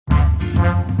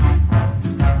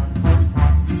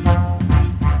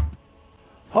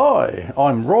Hi,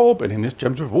 I'm Rob, and in this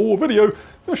Gems of War video, I'm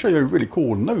going to show you a really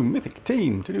cool no mythic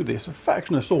team to do this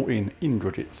faction assault in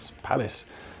Indrajit's palace.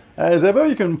 As ever,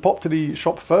 you can pop to the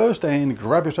shop first and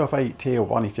grab yourself a tier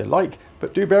 1 if you like,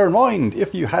 but do bear in mind,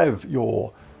 if you have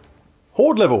your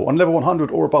Horde level on level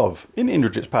 100 or above in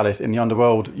Indrajit's palace in the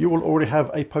underworld, you will already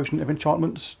have a potion of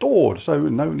enchantment stored, so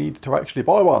no need to actually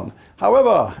buy one.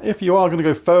 However, if you are going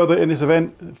to go further in this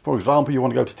event, for example, you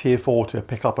want to go to tier 4 to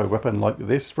pick up a weapon like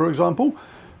this, for example,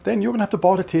 then you're going to have to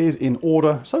buy the tiers in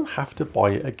order, so have to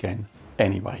buy it again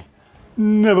anyway.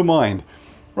 Never mind.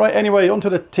 Right, anyway,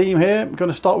 onto the team here. I'm going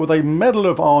to start with a Medal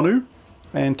of Anu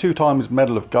and 2 times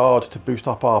Medal of Guard to boost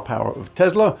up our power of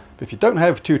Tesla. But if you don't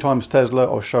have 2 times Tesla,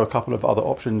 I'll show a couple of other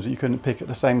options you can pick at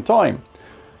the same time.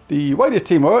 The way this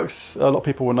team works, a lot of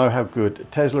people will know how good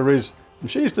Tesla is, and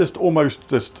she's just almost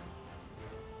just...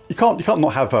 You can't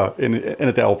not have her in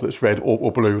a delve that's red or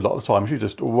blue a lot of the time. She's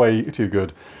just way too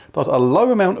good. Does a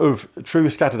low amount of true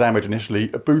scatter damage initially,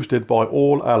 boosted by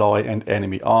all ally and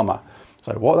enemy armor.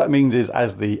 So what that means is,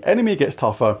 as the enemy gets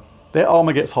tougher, their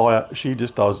armor gets higher, she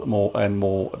just does more and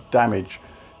more damage.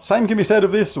 Same can be said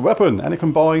of this weapon, and it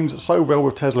combines so well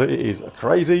with Tesla it is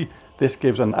crazy. This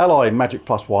gives an ally magic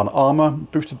 +1 armor,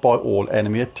 boosted by all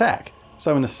enemy attack.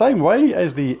 So in the same way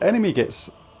as the enemy gets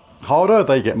harder,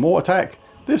 they get more attack.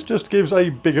 This just gives a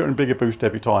bigger and bigger boost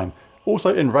every time.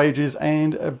 Also enrages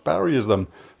and barriers them.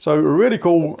 So really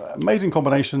cool, amazing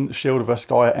combination, Shield of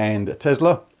Skye and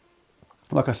Tesla.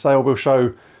 Like I say, I will show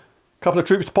a couple of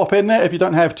troops to pop in there if you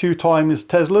don't have 2 times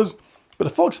Teslas. But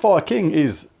the Foxfire King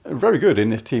is very good in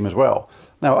this team as well.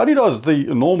 Now, only does the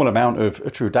normal amount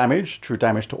of true damage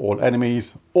to all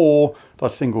enemies, or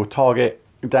does single target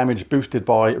damage boosted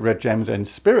by red gems and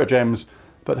spirit gems.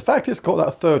 But the fact it's got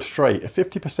that third trait, a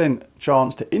 50%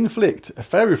 chance to inflict a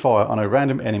fairy fire on a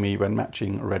random enemy when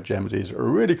matching red gems, is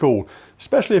really cool,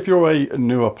 especially if you're a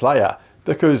newer player,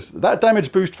 because that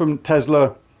damage boost from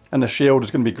Tesla and the shield is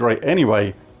going to be great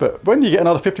anyway, but when you get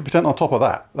another 50% on top of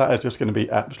that, that is just going to be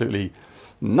absolutely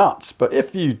nuts. But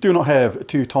if you do not have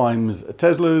 2 times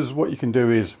Teslas, what you can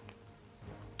do is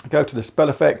go to the spell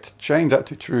effect, change that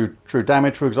to true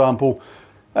damage, for example.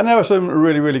 And there are some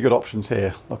really good options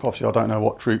here. Like, obviously I don't know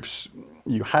what troops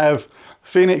you have.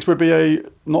 Phoenix would be a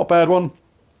not bad one.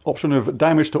 Option of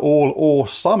damage to all or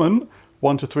summon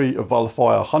 1 to 3 of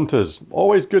Wildfire Hunters.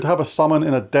 Always good to have a summon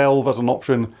in a delve as an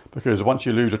option, because once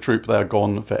you lose a troop they're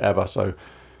gone forever. So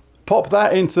pop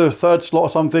that into 3rd slot or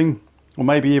something, or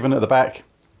maybe even at the back.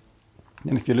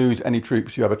 And if you lose any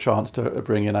troops, you have a chance to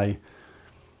bring in a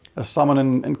summon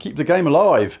and keep the game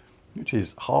alive, which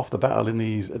is half the battle in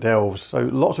these delves. So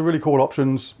lots of really cool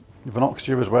options.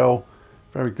 Venoxia as well,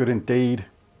 very good indeed.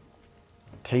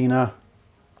 Tina,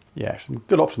 yeah, some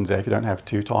good options there if you don't have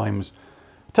 2 times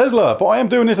Tesla. But I am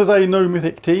doing this as a no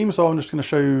mythic team, so I'm just going to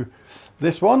show you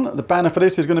this one. The banner for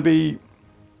this is going to be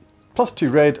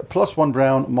 +2 red, +1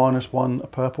 brown,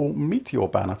 -1 purple meteor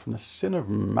banner from the Sin of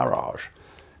Mirage.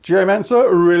 Geomancer,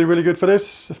 really good for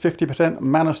this. 50%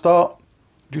 mana start.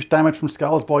 Reduce damage from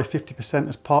skulls by 50%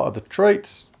 as part of the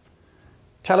traits.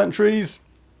 Talent trees.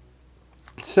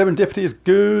 Serendipity is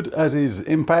good, as is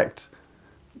impact.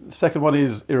 The second one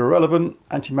is irrelevant.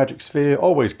 Anti-magic sphere,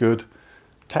 always good.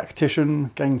 Tactician,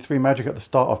 gain 3 magic at the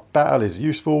start of battle, is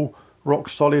useful. Rock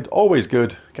solid, always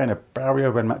good. Gain a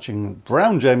barrier when matching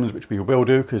brown gems, which we will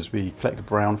do because we collect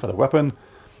brown for the weapon.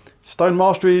 Stone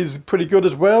mastery is pretty good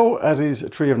as well, as is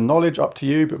tree of knowledge, up to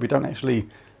you, but we don't actually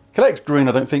collect green,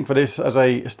 I don't think, for this as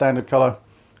a standard colour.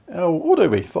 Oh, or do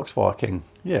we? Foxfire King.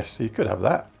 Yes, you could have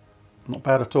that. Not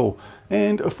bad at all.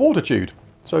 And a fortitude.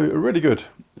 So a really good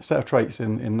set of traits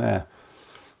in there.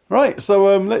 Right,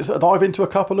 so let's dive into a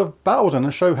couple of battles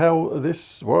and show how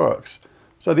this works.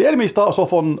 So the enemy starts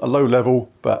off on a low level,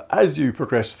 but as you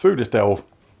progress through this delve,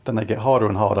 then they get harder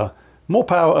and harder. More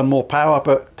power and more power,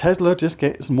 but Tesla just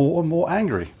gets more and more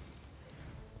angry.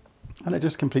 And it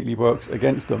just completely works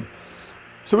against them.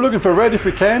 So we're looking for red if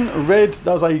we can. Red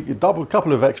does a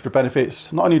couple of extra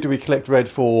benefits. Not only do we collect red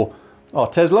for our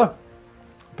Tesla,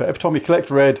 but every time we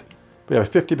collect red, we have a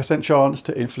 50% chance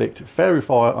to inflict fairy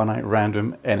fire on a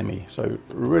random enemy. So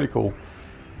really cool.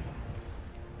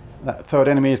 That 3rd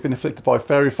enemy has been inflicted by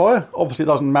fairy fire. Obviously it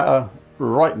doesn't matter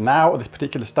right now at this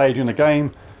particular stage in the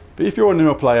game, but if you're a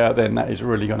newer player, then that is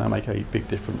really going to make a big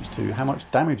difference to how much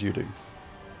damage you do.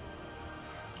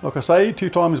 Like I say, 2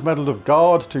 times Medal of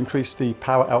Guard to increase the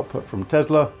power output from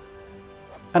Tesla.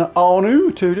 And an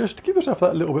Anu to just give yourself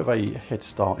that little bit of a head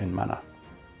start in mana.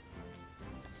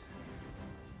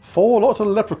 4 lots of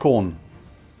Leprechaun.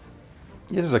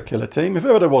 This is a killer team, if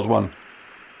ever there was one.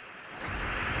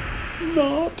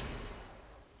 Not.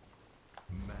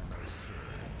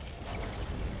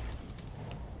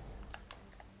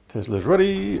 Tesla's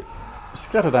ready.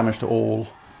 Scatter damage to all.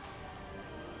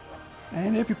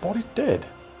 And everybody's dead.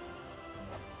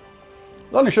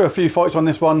 I'll only show a few fights on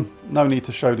this one. No need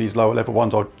to show these lower level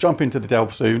ones. I'll jump into the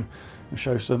delve soon and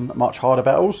show some much harder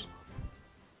battles.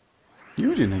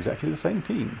 Using exactly the same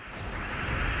team.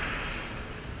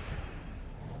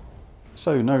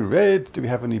 So no red. Do we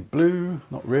have any blue?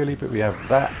 Not really, but we have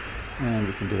that. And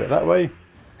we can do it that way.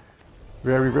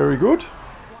 Very, very good.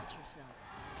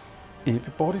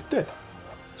 Everybody's dead.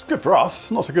 It's good for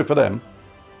us, not so good for them.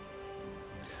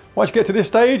 Once you get to this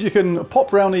stage, you can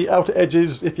pop around the outer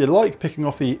edges if you like, picking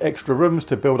off the extra rooms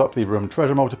to build up the room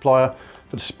treasure multiplier.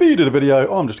 For the speed of the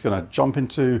video, I'm just going to jump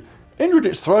into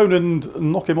Indrajit's throne and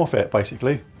knock him off it,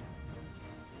 basically.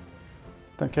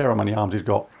 Don't care how many arms he's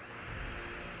got.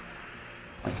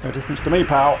 Makes no difference to me,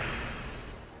 pal.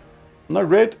 No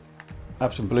red.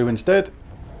 Have some blue instead.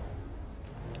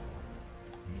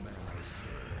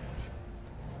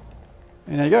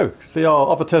 And there you go. See, our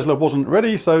other Tesla wasn't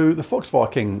ready, so the Foxfire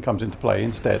King comes into play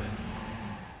instead.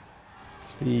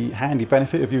 It's the handy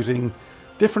benefit of using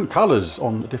different colours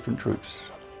on different troops.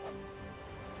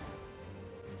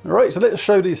 Alright, so let's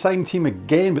show the same team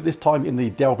again, but this time in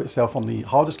the delve itself on the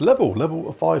hardest level,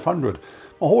 level 500.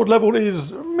 My horde level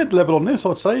is mid-level on this,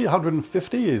 I'd say.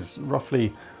 150 is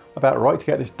roughly about right to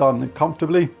get this done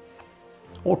comfortably.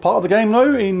 All part of the game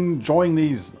though, enjoying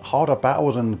these harder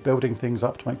battles and building things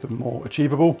up to make them more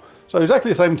achievable. So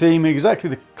exactly the same team, exactly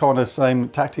the kind of same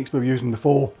tactics we were using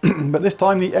before, but this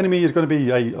time the enemy is going to be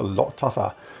a lot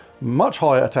tougher. Much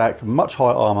higher attack, much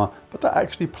higher armour, but that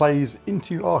actually plays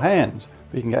into our hands.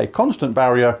 We can get a constant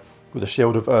barrier with a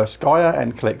shield of Skyer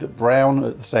and collect brown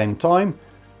at the same time,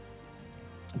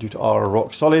 due to our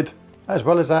rock solid. As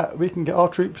well as that, we can get our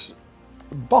troops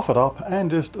buffered up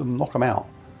and just knock them out.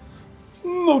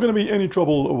 Not going to be any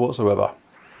trouble whatsoever.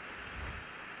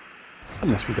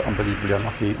 Unless we get unbelievably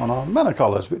unlucky on our mana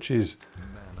colours, which is,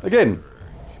 again,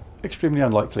 extremely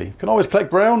unlikely. Can always collect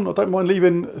brown. I don't mind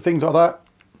leaving things like that.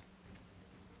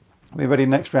 We're ready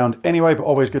next round anyway, but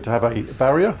always good to have a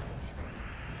barrier.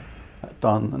 That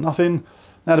done nothing.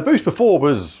 Now the boost before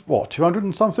was, what, 200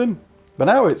 and something? But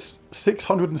now it's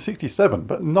 667,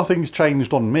 but nothing's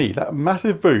changed on me. That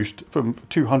massive boost from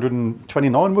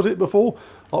 229 was it before,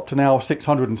 up to now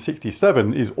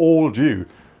 667 is all due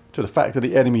to the fact that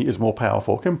the enemy is more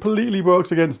powerful. Completely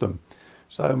works against them.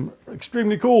 So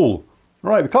extremely cool.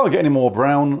 Right, we can't get any more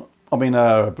brown,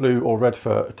 blue or red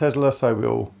for Tesla, so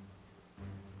we'll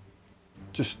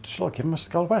just, shall I give him a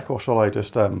skull back or shall I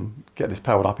just get this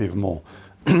powered up even more?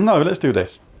 No, let's do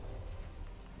this.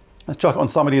 Let's chuck it on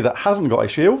somebody that hasn't got a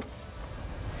shield.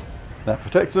 That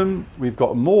protects them. We've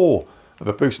got more of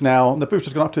a boost now. And the boost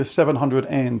has gone up to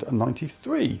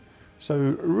 793. So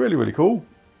really, really cool.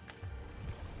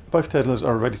 Both Teslas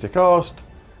are ready to cast.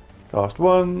 Cast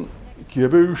one.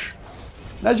 Kyaboosh.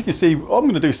 As you can see, I'm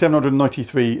going to do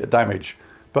 793 damage.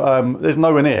 But there's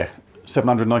nowhere near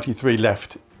 793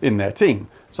 left in their team.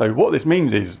 So what this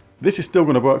means is this is still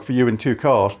going to work for you in 2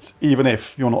 casts, even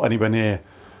if you're not anywhere near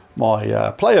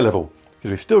my player level, because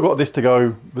we've still got this to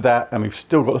go with that, and we've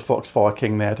still got the Foxfire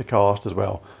King there to cast as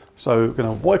well. So we're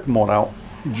going to wipe them all out,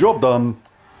 job done,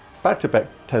 back-to-back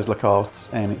Tesla casts,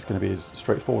 and it's going to be as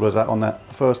straightforward as that on that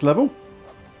first level.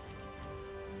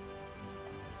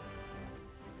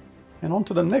 And on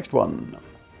to the next one.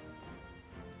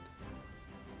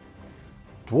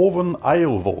 Dwarven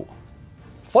Aelval.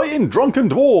 Fighting drunken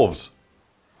dwarves.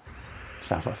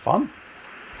 Sounds like fun.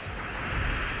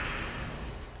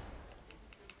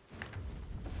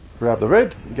 Grab the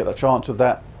red, you get the chance of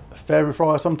that fairy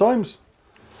fire sometimes.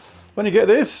 When you get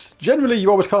this, generally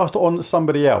you always cast it on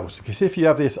somebody else, because if you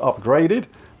have this upgraded,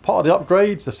 part of the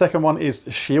upgrades, the second one is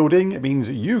shielding. It means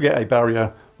you get a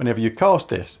barrier whenever you cast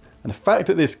this. And the fact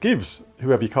that this gives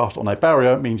whoever you cast on a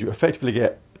barrier means you effectively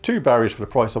get 2 barriers for the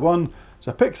price of 1.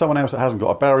 So pick someone else that hasn't got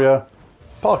a barrier,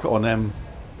 park it on them,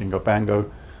 bingo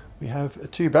bango. We have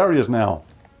 2 barriers now.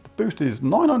 The boost is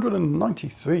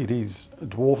 993. These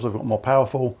dwarves have got more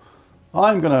powerful.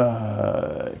 I'm going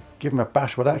to give him a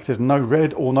bash with that because there's no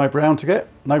red or no brown to get.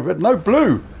 No red, no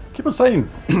blue. Keep on saying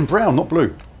brown, not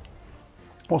blue.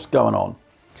 What's going on?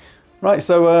 Right,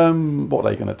 so what are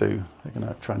they going to do? They're going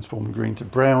to transform green to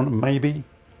brown, maybe.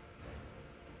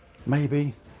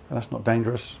 Maybe. That's not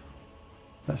dangerous.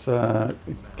 Let's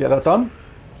get that done.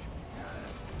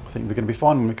 I think we're going to be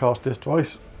fine when we cast this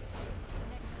twice.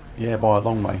 Yeah, by a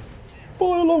long way.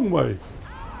 By a long way.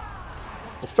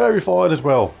 Fairy fired as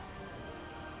well.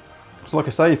 So like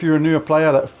I say, if you're a newer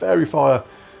player, that fairy fire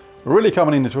really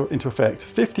coming into effect.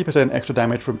 50% extra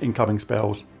damage from incoming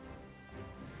spells.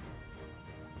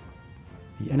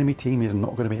 The enemy team is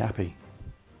not going to be happy.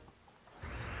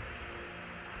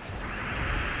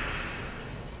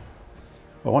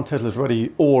 Well, one Tesla's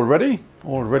ready already.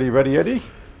 Already ready, Eddie.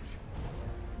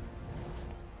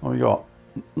 What we got?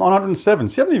 907.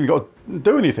 See, I haven't even got to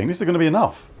do anything. This is going to be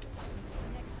enough.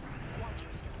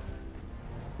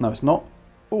 No, it's not.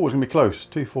 Oh, it's going to be close.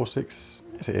 246.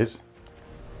 Yes, it is.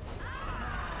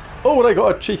 Oh, they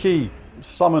got a cheeky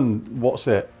summon. What's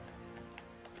it?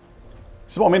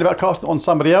 This is what I mean about casting it on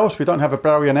somebody else. We don't have a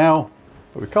barrier now,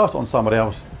 but we cast it on somebody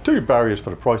else. 2 barriers for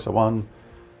the price of 1.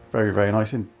 Very, very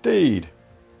nice indeed.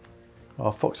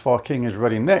 Our Foxfire King is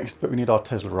ready next, but we need our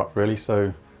Tesla up really,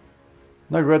 so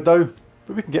no red though.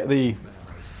 But we can get the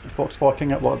Foxfire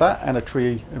King up like that, and a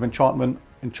tree of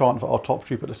enchant for our top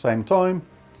troop at the same time.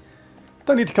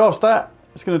 Don't need to cast that.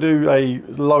 It's going to do a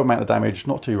low amount of damage,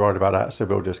 not too worried about that, so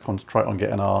we'll just concentrate on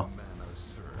getting our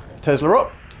Tesla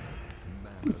up.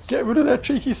 Get rid of their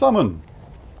cheeky summon.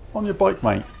 On your bike,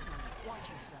 mate.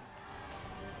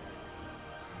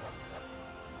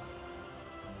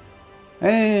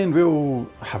 And we'll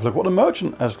have a look what the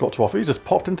merchant has got to offer. He's just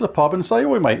popped into the pub and say,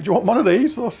 "Oi mate, do you want one of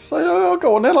these?" I'll say, "Oh,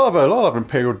 go on then, I'll have an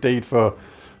Imperial Deed for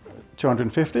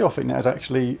 250. I think that is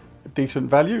actually decent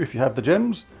value if you have the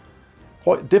gems.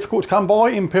 Quite difficult to come by,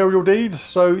 Imperial Deeds.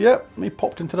 So yeah, he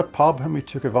popped into the pub and we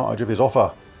took advantage of his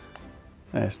offer.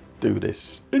 Let's do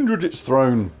this. Indrajit's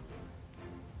throne.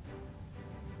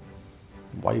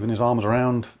 Waving his arms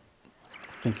around,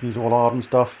 thinking he's all hard and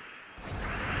stuff.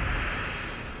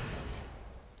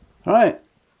 Alright,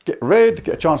 get red,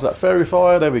 get a chance of that fairy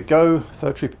fire. There we go.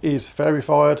 Third troop is fairy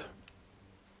fired.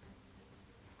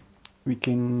 We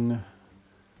can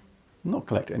not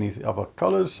collect any other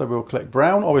colours, so we'll collect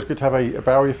brown. Always good to have a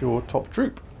barrier for your top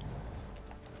troop.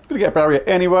 Gonna get a barrier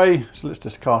anyway, so let's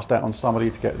just cast that on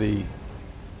somebody to get the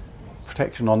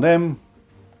protection on them.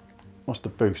 What's the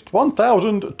boost?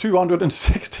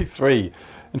 1,263.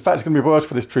 In fact, it's going to be worse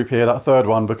for this troop here, that third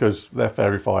one, because they're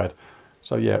fairy fired.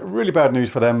 So yeah, really bad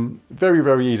news for them. Very,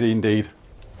 very easy indeed.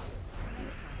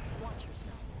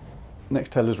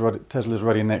 Next Tesla's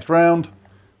ready next round.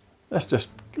 Let's just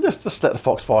let the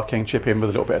Foxfire King chip in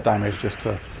with a little bit of damage just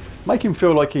to make him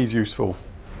feel like he's useful.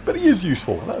 But he is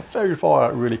useful. That fairy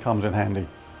fire really comes in handy.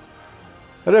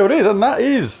 And there it is, and that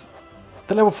is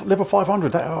the level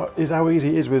 500. That is how easy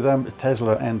it is with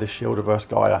Tesla and the Shield Reverse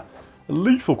Gaia. A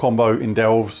lethal combo in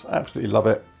Delves. Absolutely love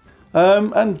it.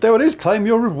 And there it is. Claim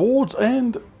your rewards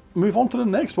and move on to the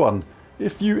next one.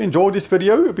 If you enjoyed this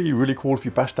video, it would be really cool if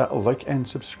you bashed that like and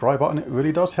subscribe button. It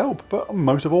really does help. But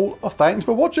most of all, thanks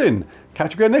for watching.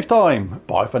 Catch you again next time.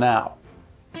 Bye for now.